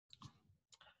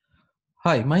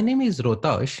Hi, my name is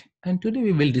Rotash, and today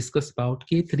we will discuss about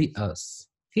k3s.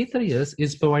 K3s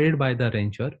is provided by the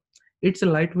Ranger. It's a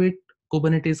lightweight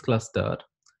Kubernetes cluster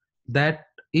that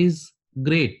is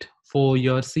great for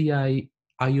your CI,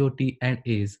 IoT, and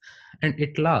ACE. And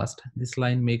at last, this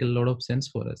line make a lot of sense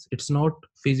for us. It's not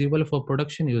feasible for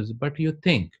production use, but you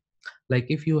think like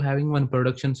if you having one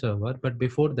production server, but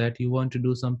before that you want to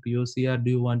do some POC or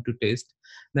do you want to test,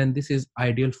 then this is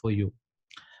ideal for you.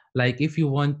 Like if you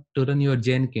want to run your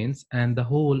Jenkins and the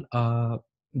whole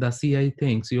the CI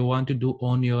things you want to do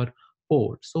on your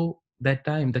port, so that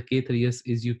time the K3s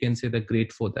is, you can say, the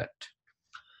great for that.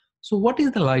 So what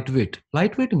is the lightweight?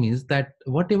 Lightweight means that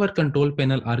whatever control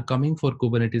panel are coming for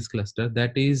Kubernetes cluster,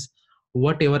 that is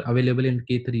whatever available in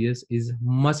K3s is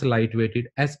much lightweighted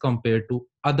as compared to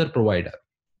other provider.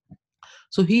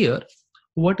 So here,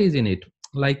 what is in it?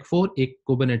 Like for a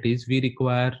Kubernetes, we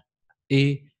require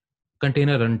a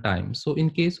container runtime. So in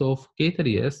case of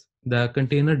K3s, the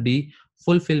container D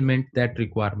fulfillment that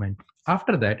requirement.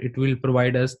 After that, it will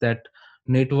provide us that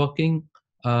networking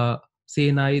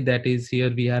CNI, that is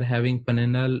here we are having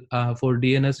panel for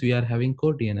DNS, we are having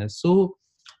core DNS. So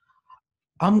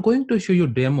I'm going to show you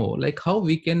demo like how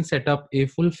we can set up a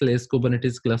full-fledged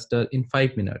Kubernetes cluster in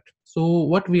 5 minutes. So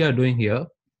what we are doing here,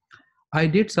 I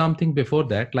did something before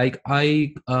that, like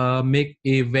I make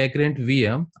a Vagrant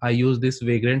VM. I use this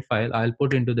Vagrant file. I'll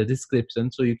put into the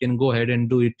description so you can go ahead and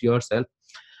do it yourself.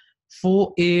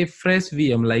 For a fresh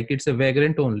VM, like it's a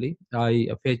Vagrant only, I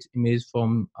fetch image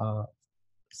from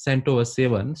CentOS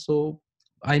 7. So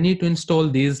I need to install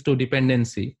these two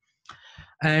dependency.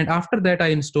 And after that, I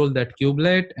install that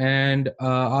kubelet, and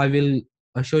I will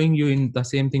showing you in the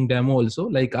same thing demo also.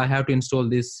 Like I have to install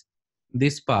this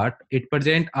part. At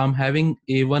present, I'm having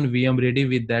a one VM ready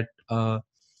with that.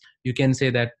 You can say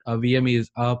that a VM is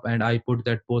up, and I put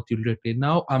that both utility.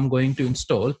 Now I'm going to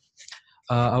install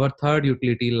our third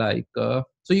utility. Like so,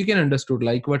 you can understood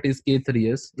like what is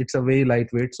K3s. It's a very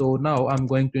lightweight. So now I'm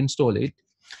going to install it.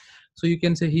 So you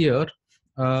can say here,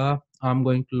 I'm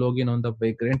going to log in on the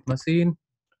Vagrant machine.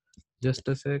 Just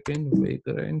a second,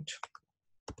 Vagrant.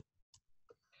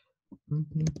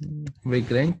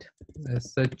 Vagrant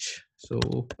as such.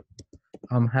 So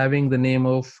I'm having the name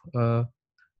of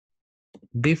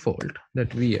default, that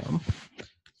VM.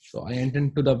 So I enter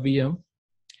into the VM.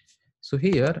 So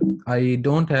here I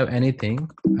don't have anything,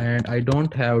 and I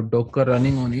don't have Docker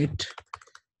running on it.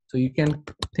 So you can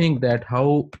think that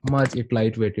how much it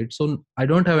lightweighted. So I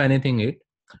don't have anything it.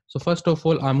 So first of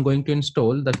all, I'm going to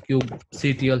install the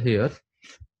kubectl here.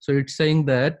 So it's saying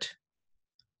that,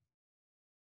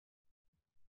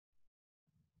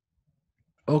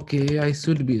 okay, I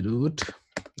should be root.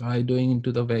 I doing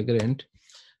into the Vagrant.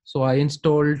 So I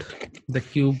installed the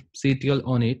kubectl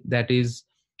on it. That is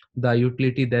the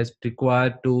utility that's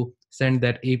required to send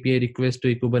that API request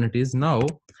to Kubernetes. Now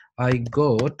I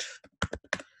got,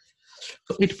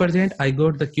 so at present I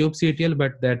got the kubectl,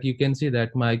 but that you can see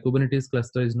that my Kubernetes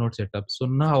cluster is not set up. So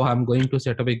now I'm going to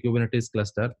set up a Kubernetes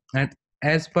cluster, and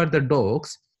as per the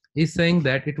docs is saying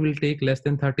that it will take less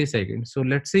than 30 seconds. So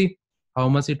let's see how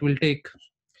much it will take.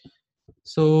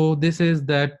 So this is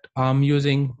that I'm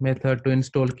using method to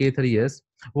install K3s.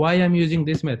 Why I'm using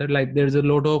this method? Like there's a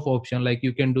lot of option, like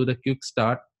you can do the quick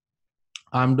start.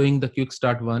 I'm doing the quick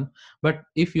start one. But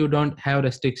if you don't have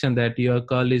restriction that your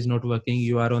curl is not working,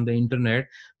 you are on the internet,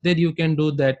 then you can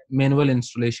do that manual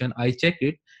installation. I check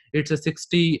it. It's a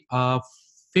 54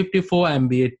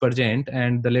 MB 8%,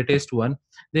 and the latest one.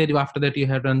 Then after that you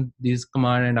have done this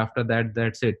command, and after that,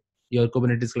 that's it. Your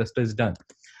Kubernetes cluster is done.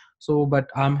 So but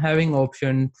I'm having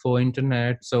option for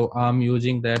internet, so I'm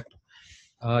using that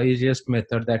easiest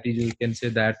method, that is, you can say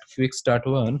that quick start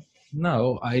one.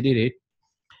 Now I did it.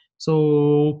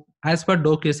 So as per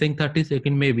doc is saying 30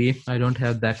 seconds, maybe I don't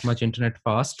have that much internet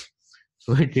fast,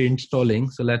 so it is installing.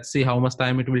 So let's see how much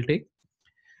time it will take.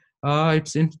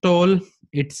 It's install.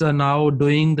 It's now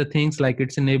doing the things like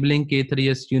it's enabling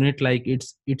K3s unit, like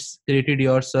it's created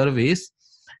your service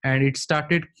and it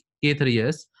started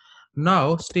K3s.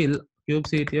 Now still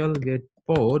kubectl get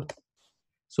pod.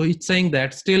 So it's saying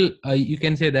that still you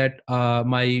can say that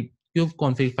my kube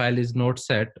config file is not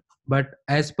set, but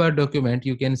as per document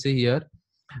you can see here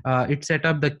it set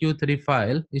up the Q3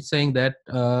 file. It's saying that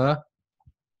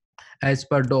as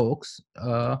per docs,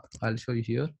 I'll show you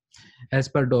here. As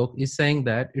per doc is saying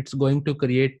that it's going to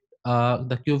create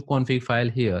the kube config file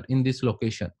here in this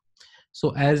location.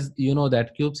 So as you know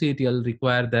that kubectl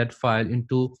require that file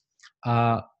into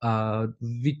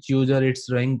which user it's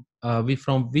running,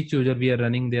 from which user we are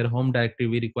running their home directory,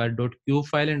 we require .kube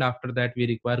file, and after that we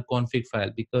require config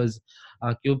file, because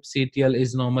kubectl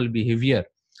is normal behavior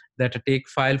that take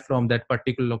file from that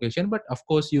particular location, but of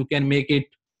course you can make it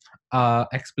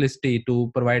explicitly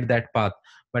to provide that path.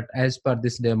 But as per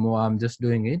this demo, I'm just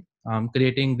doing it. I'm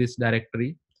creating this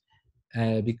directory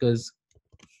because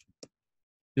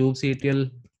kubectl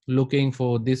looking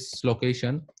for this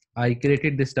location. I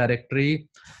created this directory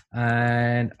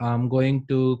and I'm going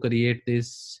to create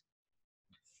this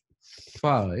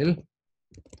file,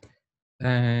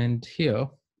 and here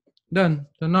done.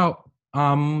 So now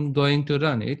I'm going to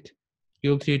run it.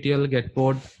 kubectl get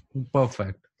port,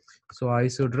 perfect. So I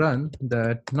should run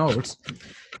that nodes.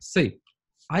 See,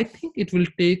 I think it will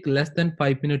take less than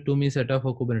 5 minutes to me set up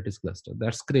a Kubernetes cluster.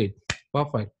 That's great.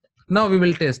 Perfect. Now we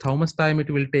will test how much time it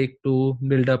will take to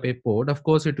build up a pod. Of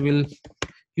course, it will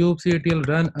kubectl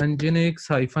run nginx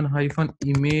hyphen hyphen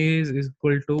image is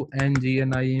equal to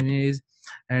ngni image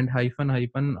and hyphen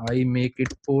hyphen I make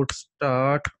it port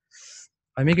start.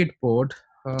 I make it port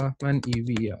when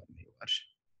evr.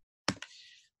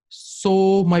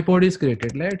 So my pod is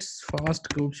created. Let's fast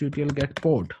kubectl get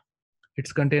pod.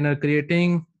 It's container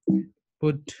creating.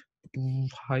 Put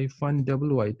hyphen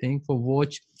w, I think, for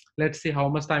watch. Let's see how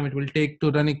much time it will take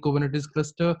to run a Kubernetes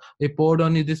cluster, a pod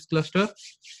on this cluster.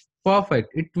 Perfect.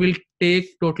 It will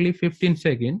take totally 15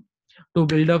 seconds to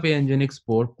build up a nginx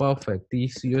pod. Perfect.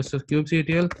 This use of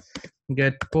kubectl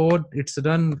get pod. It's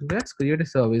done. Let's create a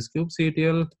service.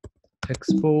 kubectl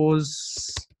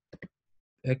expose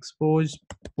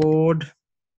pod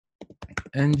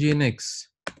nginx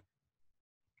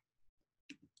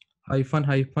hyphen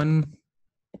hyphen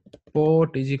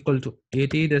port is equal to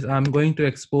 80. This I'm going to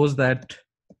expose that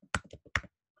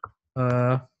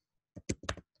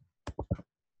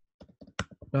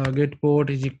target port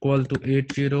is equal to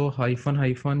 80 hyphen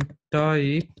hyphen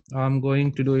type. I'm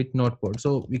going to do it not port,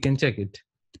 so we can check it.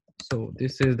 So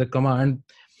this is the command.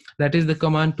 That is the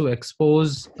command to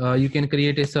expose. You can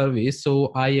create a service.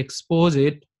 So I expose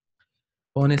it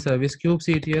on a service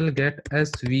kubectl get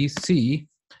svc.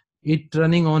 It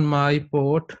running on my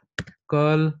port.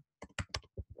 Curl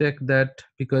check that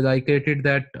because I created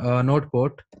that node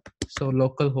port. So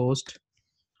localhost,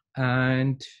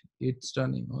 and it's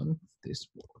running on this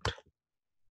port.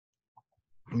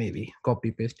 Maybe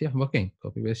copy paste. Yeah, working.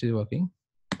 Copy paste is working.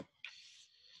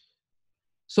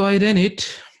 So I ran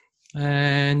it,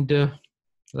 and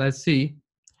let's see.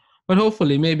 But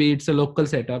hopefully, maybe it's a local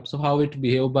setup. So how it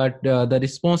behave, but the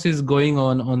response is going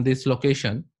on this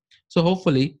location. So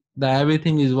hopefully,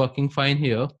 everything is working fine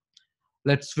here.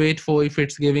 Let's wait for if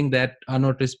it's giving that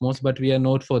unknown response, but we are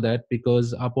not for that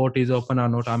because our port is open or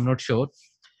not. I'm not sure,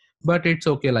 but it's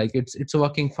okay. Like it's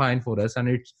working fine for us, and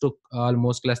it took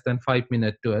almost less than 5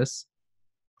 minutes to us.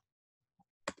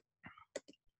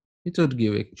 It should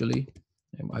give actually.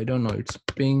 I don't know. It's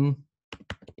ping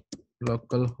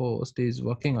localhost is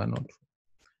working or not.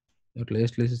 At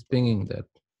least it's pinging that.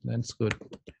 That's good.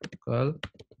 Call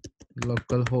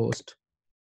localhost.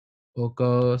 Okay,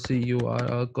 curl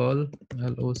call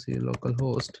loc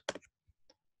localhost.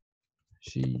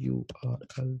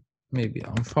 curl. Maybe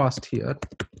I'm fast here.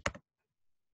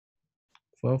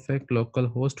 Perfect.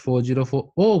 Localhost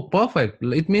 404. Oh, perfect.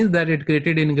 It means that it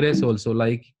created ingress also.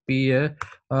 Like p.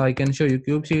 I can show you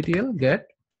kubectl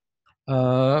get.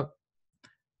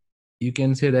 You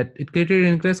can say that it created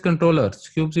ingress controllers.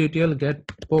 kubectl get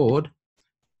pod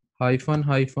hyphen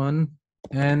hyphen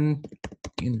and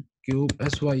in cube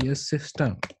sys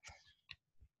system.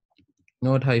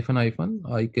 Not hyphen hyphen.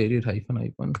 I created hyphen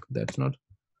hyphen. That's not.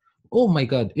 Oh my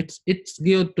god! It's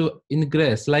geared to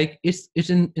ingress. Like it's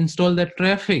install that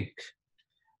Traefik,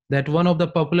 that one of the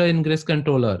popular ingress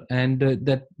controller, and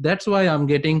that's why I'm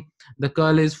getting the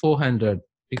curl is 400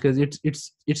 because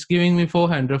it's giving me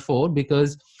 404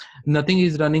 because nothing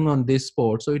is running on this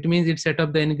port. So it means it set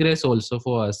up the ingress also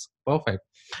for us. Perfect.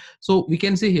 So we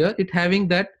can see here it having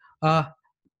that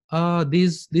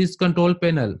this control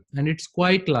panel, and it's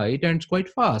quite light and it's quite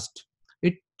fast.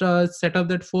 It set up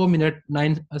that 4 minute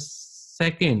 9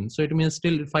 second. So it means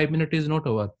still 5 minutes is not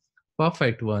over.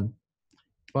 Perfect one.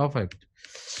 Perfect.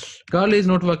 Curl is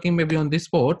not working maybe on this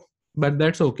port, but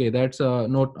that's okay. That's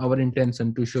not our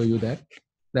intention to show you that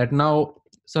now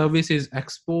service is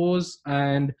exposed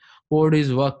and port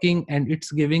is working and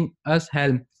it's giving us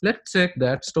Helm. Let's check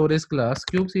that storage class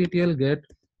kubectl get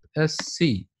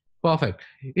sc. Perfect.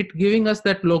 It giving us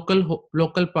that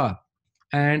local path,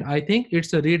 and I think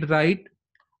it's a read write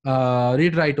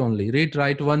only, read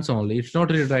write once only. It's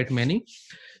not read write many.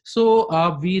 So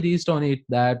we reached on it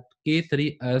that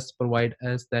k3s provide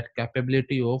us that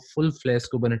capability of full-fledged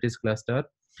Kubernetes cluster.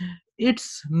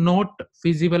 It's not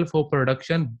feasible for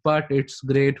production, but it's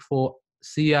great for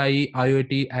CIE,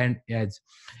 IoT, and Edge.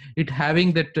 It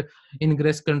having that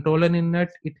ingress controller in it.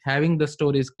 It having the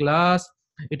storage class.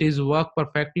 It is work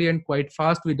perfectly and quite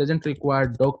fast. We doesn't require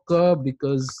Docker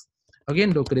because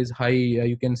again Docker is high.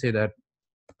 You can say that.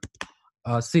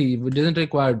 See, it doesn't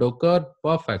require Docker.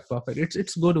 Perfect, perfect.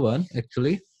 It's good one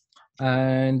actually.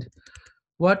 And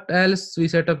what else we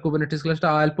set up Kubernetes cluster?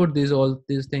 I'll put these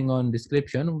thing on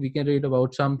description. We can read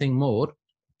about something more.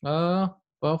 uh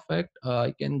Perfect.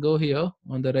 I can go here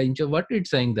on the range of what it's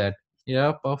saying that.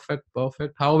 Yeah, perfect,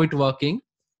 perfect. How it working,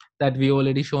 that we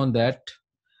already shown that.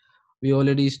 We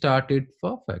already started.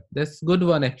 Perfect, that's good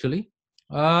one actually.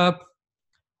 uh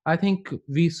I think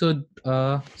we should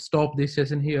stop this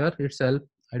session here itself.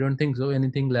 I don't think so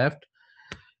anything left.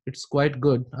 It's quite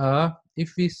good.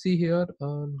 If we see here,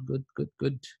 good, good,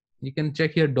 good. You can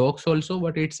check here docs also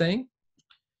what it's saying.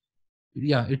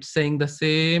 Yeah, it's saying the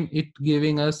same. It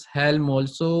giving us Helm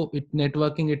also. It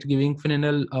networking, it's giving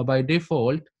kernel by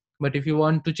default. But if you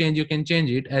want to change, you can change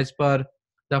it as per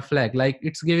the flag. Like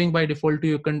it's giving by default to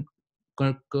your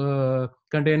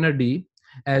container D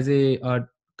as a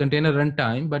container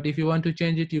runtime. But if you want to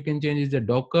change it, you can change it the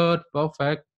Docker.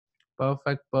 Perfect,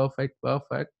 perfect, perfect,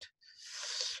 perfect.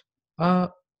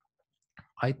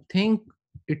 I think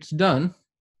it's done.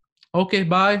 Okay,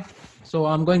 bye. So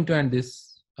I'm going to end this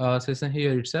session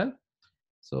here itself.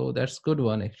 So that's good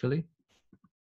one actually.